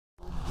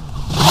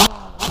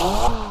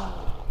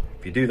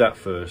If you do that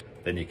first,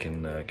 then you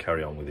can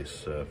carry on with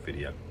this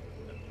video.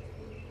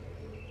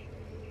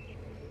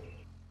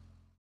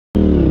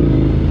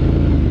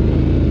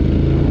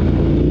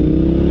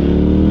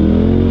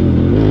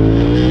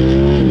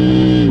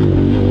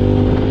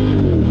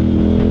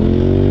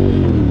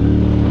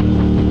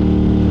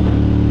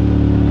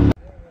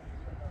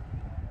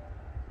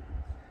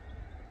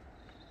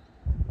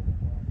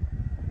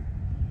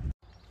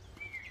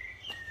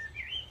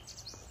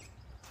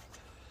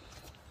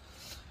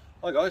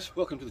 Hi guys,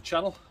 welcome to the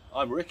channel.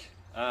 I'm Rick,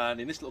 and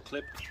in this little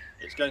clip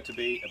it's going to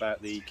be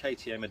about the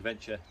KTM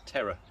Adventure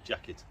Terra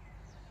jacket.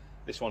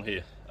 This one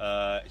here.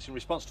 It's in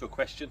response to a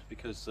question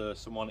because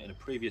someone in a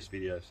previous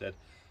video said,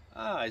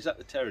 is that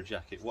the Terra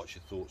jacket? What's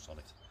your thoughts on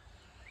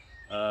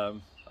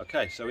it?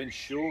 Okay, so in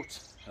short,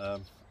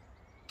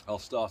 I'll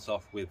start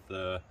off with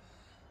the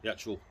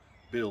actual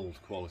build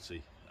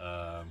quality.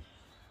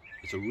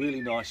 It's a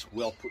really nice,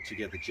 well put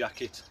together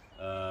jacket.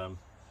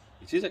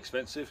 It is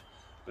expensive,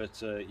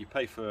 but you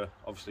pay for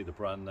obviously the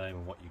brand name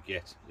and what you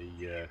get,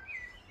 the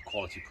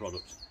quality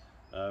product.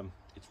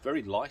 It's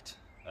very light.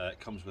 It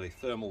comes with a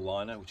thermal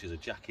liner, which is a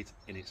jacket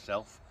in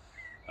itself,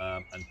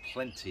 and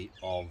plenty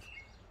of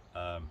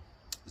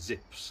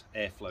zips,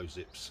 airflow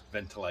zips,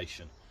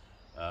 ventilation,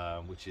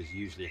 which is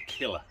usually a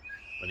killer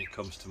when it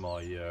comes to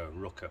my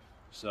Rukka.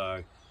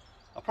 So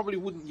I probably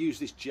wouldn't use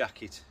this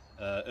jacket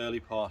early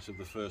part of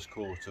the first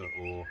quarter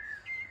or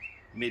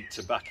mid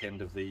to back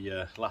end of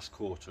the last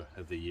quarter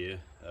of the year,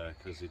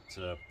 because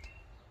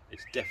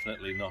it's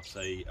definitely not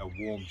a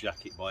warm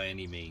jacket by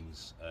any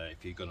means.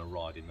 If you're going to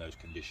ride in those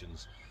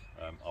conditions,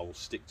 I will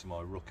stick to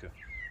my Rukka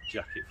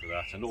jacket for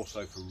that, and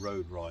also for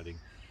road riding.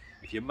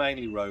 If you're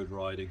mainly road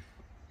riding,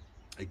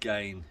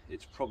 again,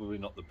 it's probably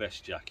not the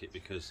best jacket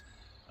because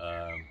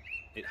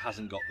it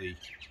hasn't got the,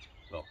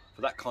 well,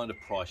 for that kind of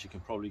price you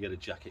can probably get a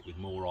jacket with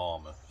more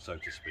armour, so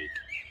to speak,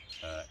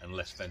 and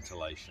less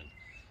ventilation.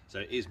 So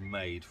it is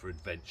made for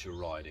adventure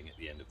riding at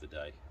the end of the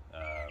day.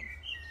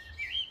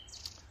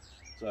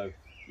 So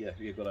yeah,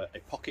 you've got a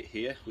pocket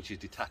here which is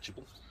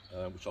detachable,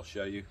 which I'll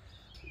show you,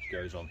 which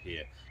goes on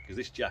here, because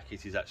this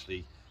jacket is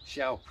actually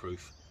shower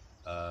proof,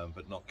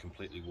 but not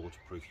completely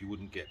waterproof. You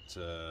wouldn't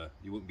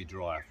be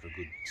dry after a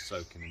good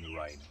soaking in the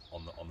rain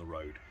on the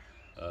road.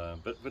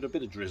 But with a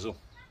bit of drizzle,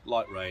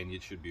 light rain,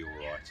 it should be all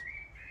right.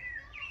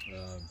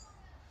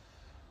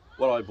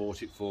 What I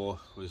bought it for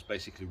was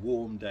basically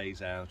warm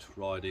days out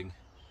riding,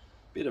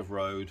 bit of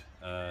road,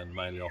 and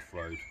mainly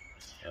off-road.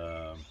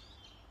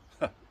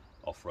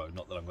 Off-road,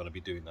 not that I'm going to be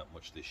doing that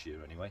much this year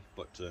anyway,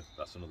 but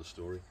that's another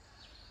story.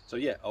 So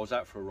yeah, I was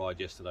out for a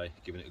ride yesterday,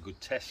 giving it a good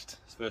test.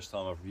 It's the first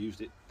time I've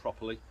used it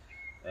properly.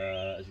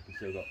 As you can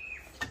see, I've got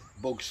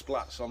bug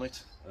splats on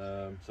it,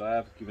 so I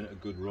have given it a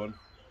good run.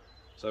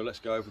 So let's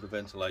go over the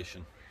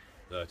ventilation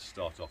to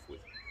start off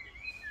with.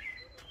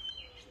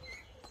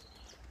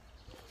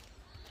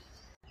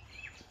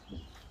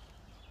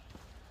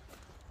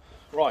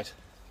 Right,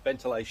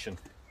 ventilation.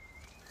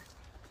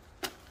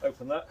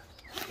 Open that,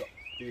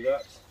 do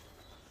that,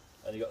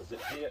 and you got a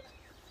zip here.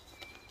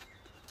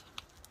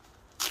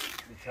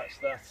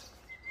 Detach that,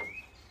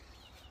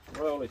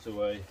 roll it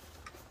away,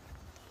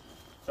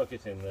 tuck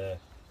it in there.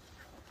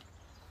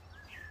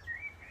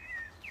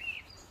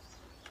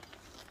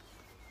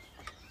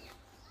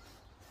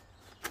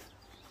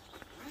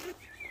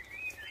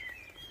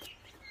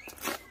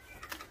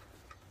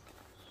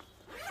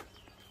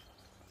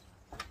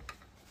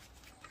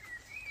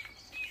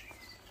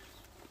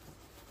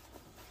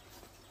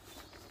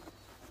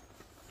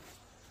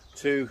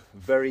 Two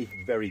very,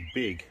 very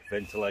big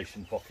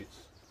ventilation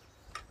pockets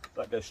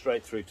that go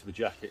straight through to the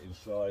jacket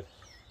inside.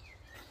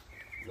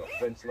 You've got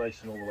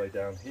ventilation all the way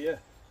down here.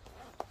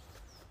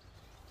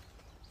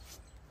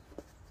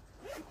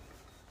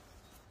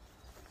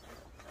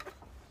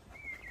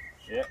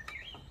 Yeah.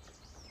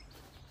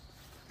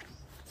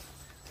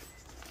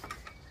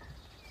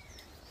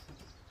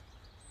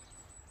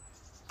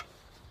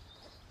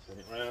 Turn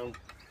it round.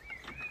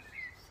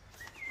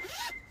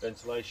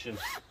 Ventilation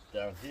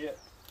down here.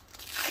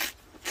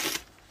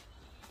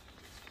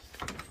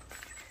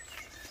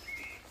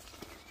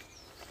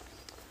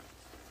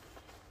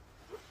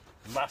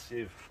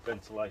 Massive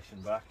ventilation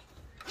back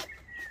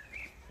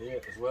here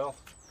as well,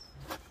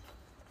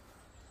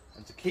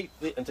 and to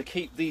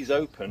keep these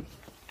open,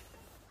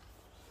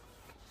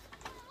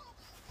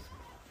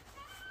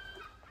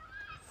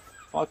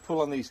 if I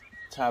pull on these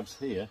tabs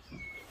here,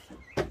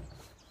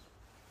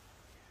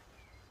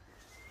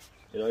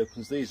 it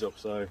opens these up.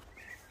 So you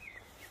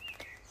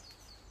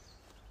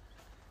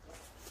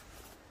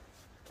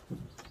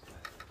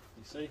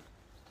see.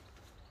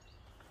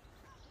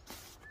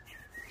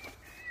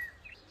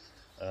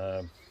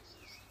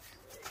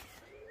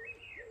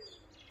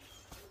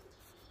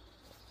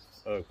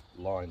 Oh,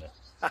 liner.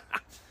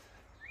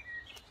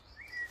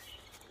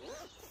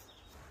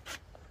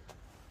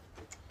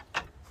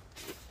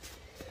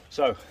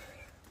 So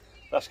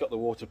that's got the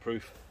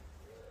waterproof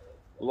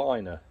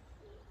liner.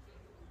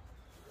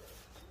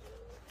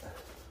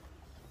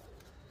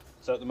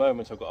 So at the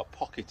moment I've got a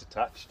pocket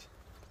attached.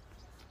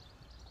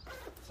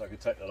 so I can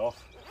take that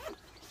off.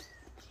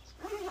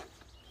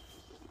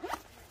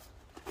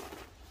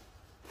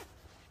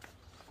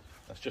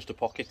 That's just a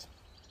pocket.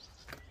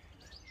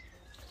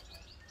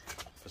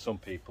 For some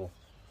people,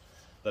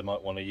 they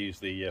might want to use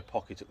the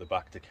pocket at the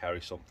back to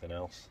carry something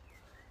else.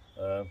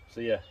 So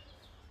yeah.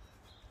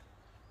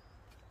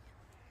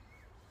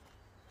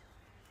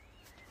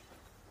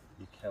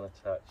 You can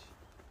attach.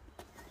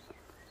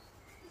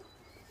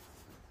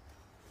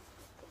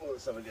 Oh,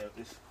 let's have a go at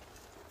this.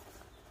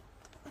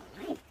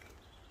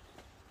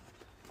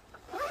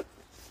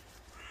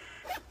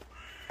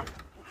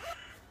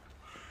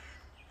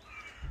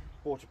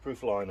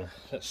 Waterproof liner.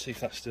 Let's see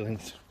if that's still in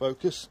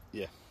focus.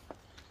 Yeah.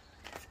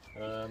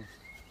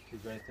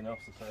 Is there anything else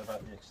to say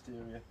about the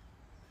exterior?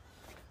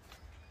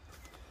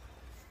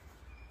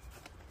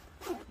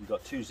 You've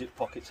got two zip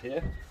pockets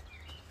here,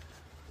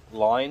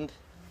 lined.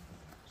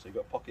 So you've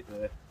got a pocket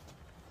there.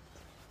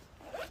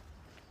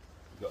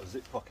 You've got a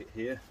zip pocket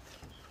here,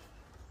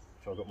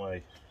 which I've got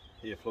my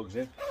earplugs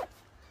in,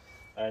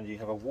 and you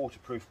have a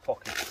waterproof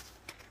pocket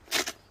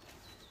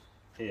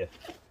here.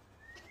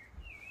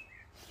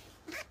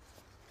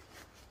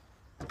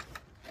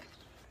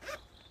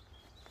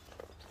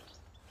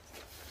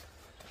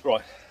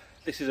 Right,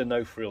 this is a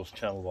no frills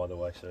channel, by the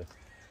way, so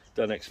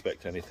don't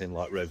expect anything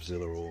like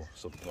Revzilla or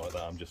something like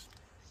that. I'm just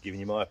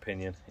giving you my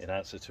opinion in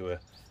answer to a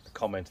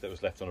comment that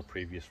was left on a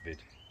previous vid.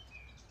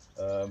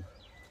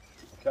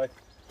 Okay,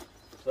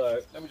 so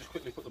let me just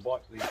quickly put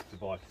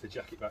the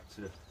jacket back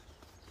to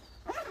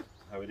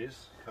how it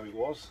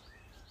was.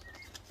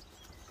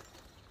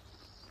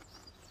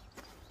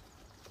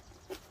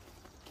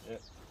 Yeah,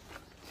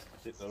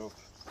 zip that up.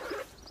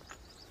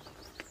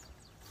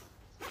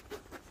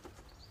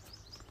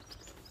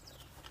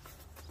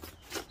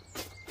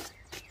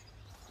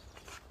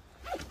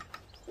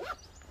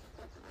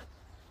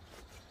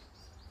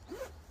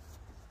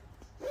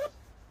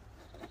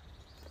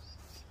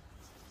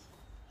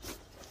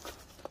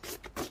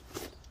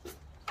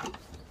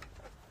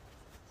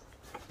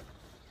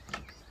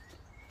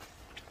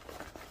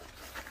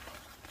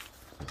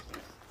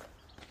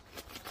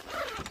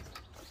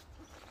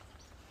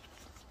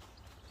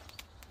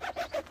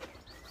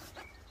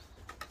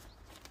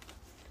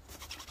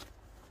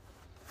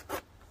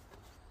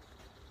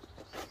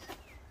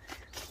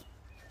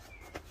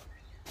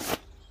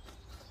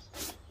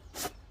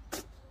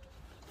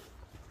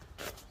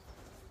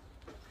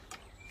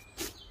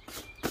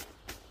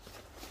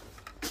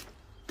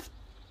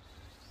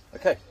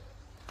 Okay,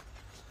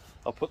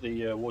 I'll put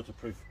the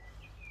waterproof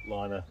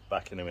liner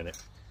back in a minute.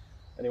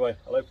 Anyway,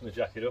 I'll open the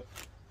jacket up.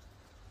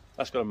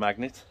 That's got a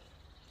magnet.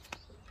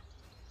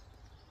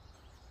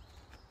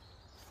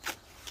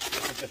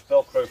 It's just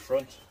Velcro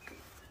front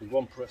with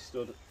one press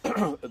stud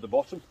at the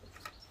bottom.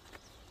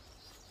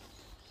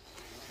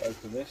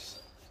 Open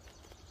this.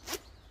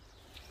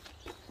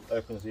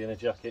 Opens the inner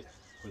jacket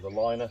with a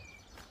liner.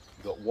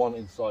 You've got one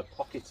inside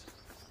pocket,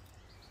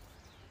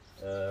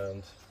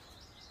 and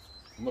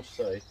I must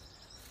say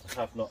I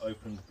have not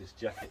opened this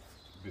jacket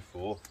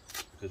before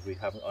because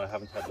I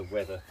haven't had the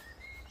weather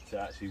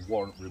to actually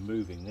warrant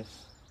removing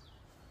this.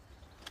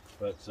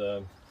 But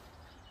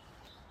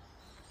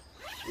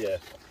yeah,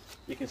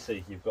 you can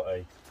see you've got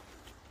a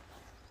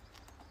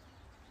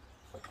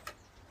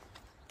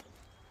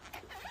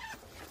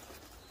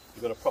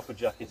proper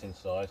jacket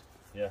inside.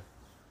 Yeah.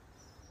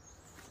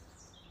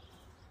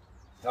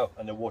 Oh,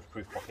 and a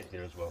waterproof pocket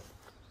here as well.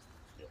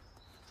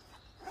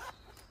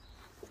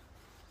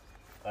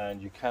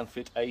 And you can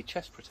fit a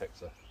chest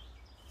protector.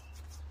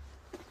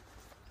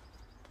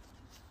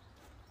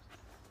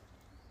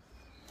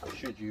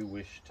 Should you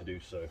wish to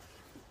do so.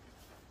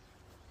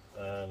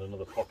 And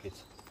another pocket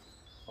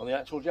on the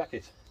actual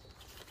jacket.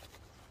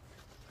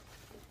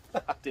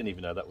 I didn't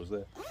even know that was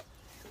there.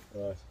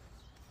 Right.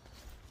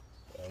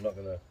 I'm not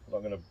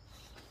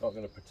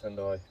gonna pretend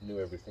I knew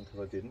everything,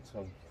 because I didn't.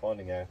 I'm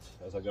finding out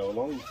as I go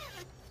along.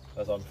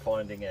 As I'm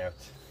finding out,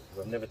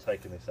 because I've never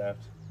taken this out.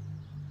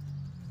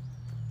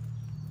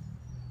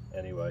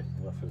 Anyway,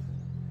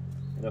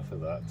 enough of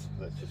that.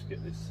 Let's just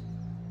get this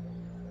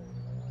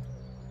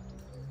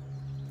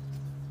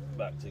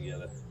back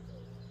together.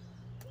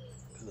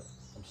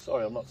 I'm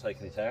sorry I'm not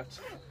taking it out,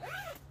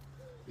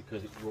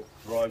 because it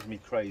drives me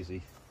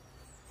crazy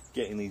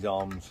getting these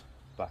arms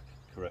back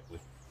correctly.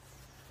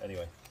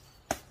 Anyway.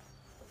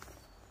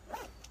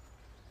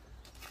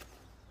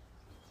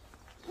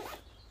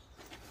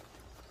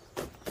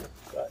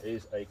 That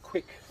is a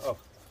quick,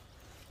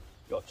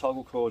 got a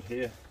toggle cord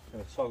here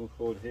and a toggle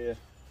cord here.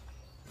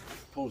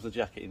 Pulls the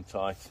jacket in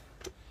tight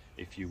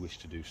if you wish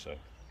to do so.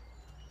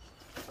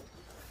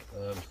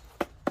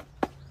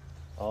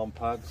 Arm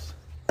pads,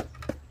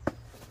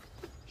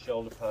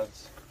 shoulder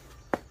pads,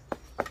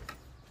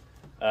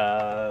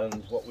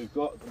 and what we've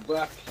got at the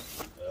back,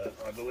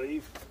 I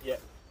believe, yeah.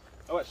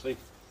 Oh, actually,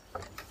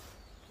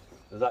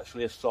 there's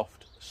actually a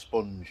soft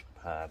sponge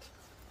pad.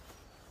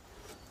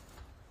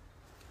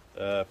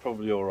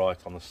 Probably all right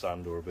on the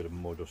sand or a bit of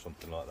mud or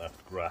something like that,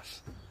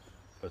 grass.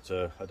 But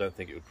I don't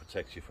think it would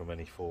protect you from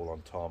any fall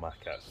on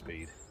tarmac at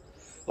speed.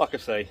 Like I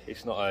say,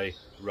 it's not a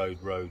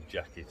road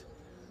jacket,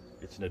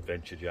 it's an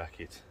adventure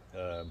jacket.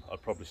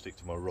 I'd probably stick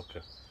to my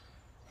Rukka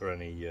for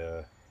any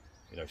you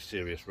know,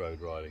 serious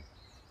road riding.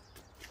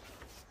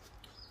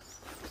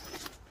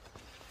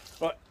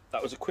 Right,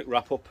 that was a quick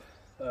wrap up.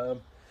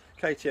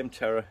 KTM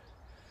Terra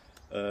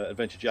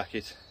Adventure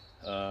jacket,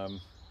 around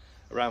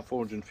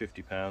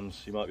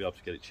 £450. You might be able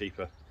to get it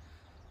cheaper.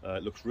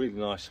 It looks really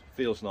nice,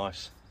 feels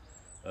nice,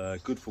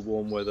 good for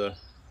warm weather,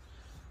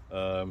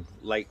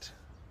 late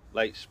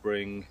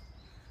spring,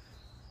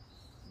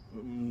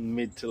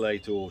 mid to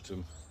late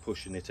autumn,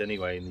 pushing it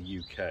anyway in the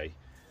UK.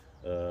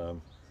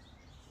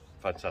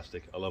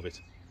 Fantastic, I love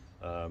it.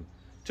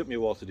 Took me a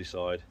while to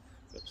decide,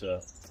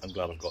 but I'm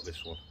glad I've got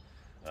this one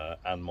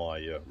and my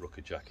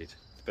Rukka jacket.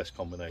 It's the best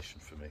combination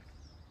for me.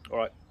 All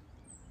right,